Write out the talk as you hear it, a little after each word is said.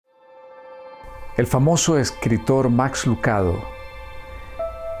El famoso escritor Max Lucado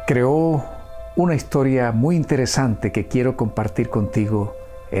creó una historia muy interesante que quiero compartir contigo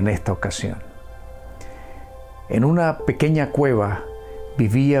en esta ocasión. En una pequeña cueva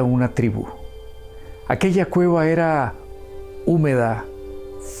vivía una tribu. Aquella cueva era húmeda,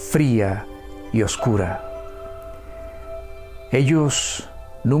 fría y oscura. Ellos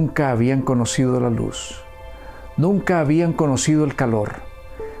nunca habían conocido la luz, nunca habían conocido el calor,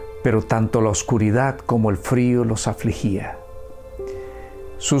 pero tanto la oscuridad como el frío los afligía.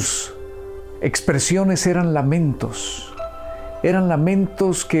 Sus expresiones eran lamentos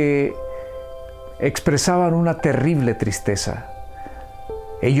que expresaban una terrible tristeza.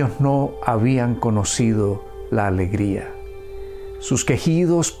 Ellos no habían conocido la alegría. Sus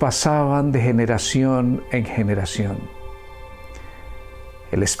quejidos pasaban de generación en generación.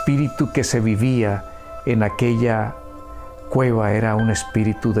 El espíritu que se vivía en aquella cueva era un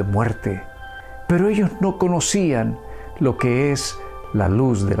espíritu de muerte, pero ellos no conocían lo que es la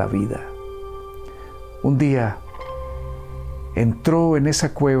luz de la vida. Un día entró en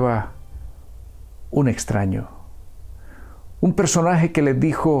esa cueva un extraño, un personaje que les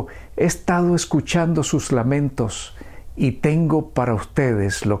dijo: he estado escuchando sus lamentos y tengo para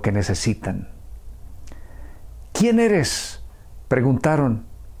ustedes lo que necesitan. ¿Quién eres?, preguntaron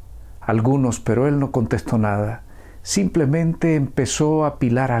algunos, pero él no contestó nada. Simplemente empezó a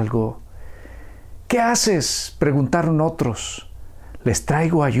apilar algo. ¿Qué haces?, preguntaron otros. Les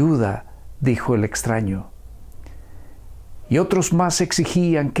traigo ayuda, dijo el extraño. Y otros más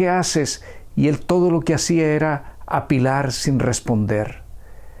exigían: ¿qué haces? Y él todo lo que hacía era apilar sin responder.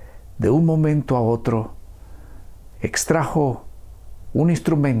 De un momento a otro, extrajo un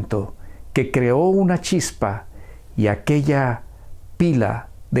instrumento que creó una chispa y aquella pila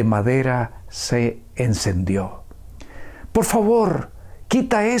de madera se encendió. «Por favor,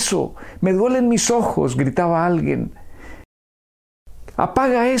 quita eso, me duelen mis ojos», gritaba alguien.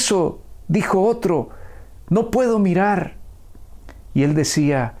 «Apaga eso», dijo otro, «no puedo mirar». Y él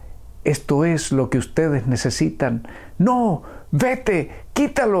decía: «Esto es lo que ustedes necesitan». «No, vete,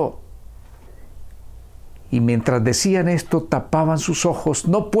 quítalo». Y mientras decían esto, tapaban sus ojos.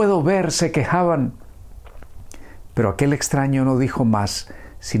 «No puedo ver», se quejaban. Pero aquel extraño no dijo más,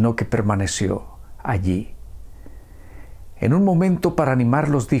 sino que permaneció allí. En un momento, para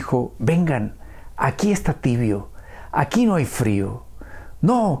animarlos, dijo: «Vengan, aquí está tibio, aquí no hay frío».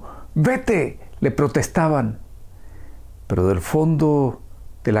 «No, vete», le protestaban. Pero del fondo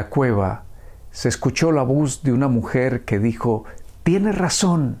de la cueva se escuchó la voz de una mujer que dijo: «Tienes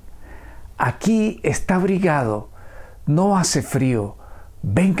razón, aquí está abrigado, no hace frío,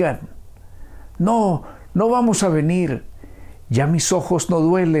 vengan». «No, no vamos a venir». «Ya mis ojos no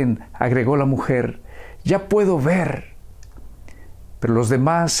duelen», agregó la mujer, «ya puedo ver». Pero los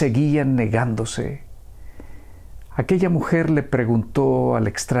demás seguían negándose. Aquella mujer le preguntó al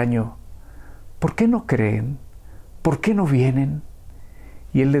extraño: «¿Por qué no creen? ¿Por qué no vienen?».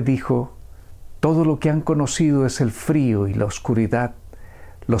 Y él le dijo: «Todo lo que han conocido es el frío y la oscuridad.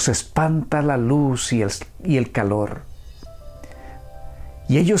 Los espanta la luz y el calor».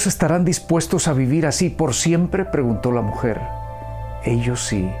 «¿Y ellos estarán dispuestos a vivir así por siempre?», preguntó la mujer. «Ellos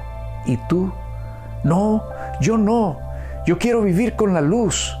sí. ¿Y tú?». «No, yo no. Yo quiero vivir con la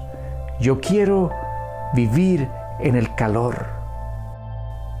luz. Yo quiero vivir en el calor».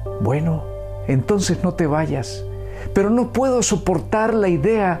 «Bueno, entonces no te vayas. Pero no puedo soportar la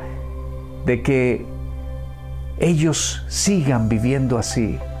idea de que ellos sigan viviendo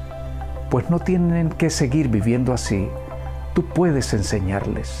así». «Pues no tienen que seguir viviendo así. Tú puedes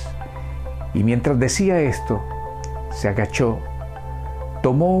enseñarles». Y mientras decía esto, se agachó,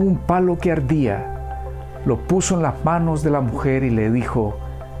 tomó un palo que ardía, lo puso en las manos de la mujer y le dijo: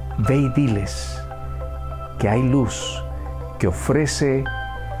 «Ve y diles que hay luz que ofrece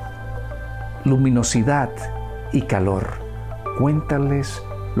luminosidad y calor. Cuéntales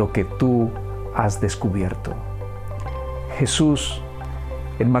lo que tú has descubierto». Jesús,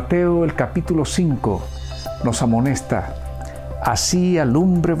 en Mateo el capítulo 5, nos amonesta: «Así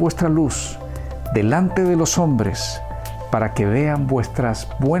alumbre vuestra luz delante de los hombres, para que vean vuestras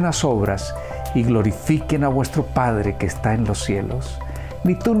buenas obras y glorifiquen a vuestro Padre que está en los cielos».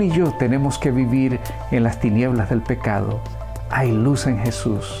 Ni tú ni yo tenemos que vivir en las tinieblas del pecado. Hay luz en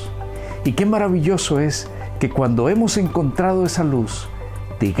Jesús. Y qué maravilloso es que cuando hemos encontrado esa luz,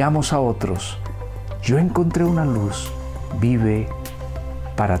 digamos a otros: «Yo encontré una luz, vive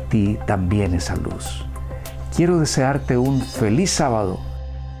para ti también esa luz». Quiero desearte un feliz sábado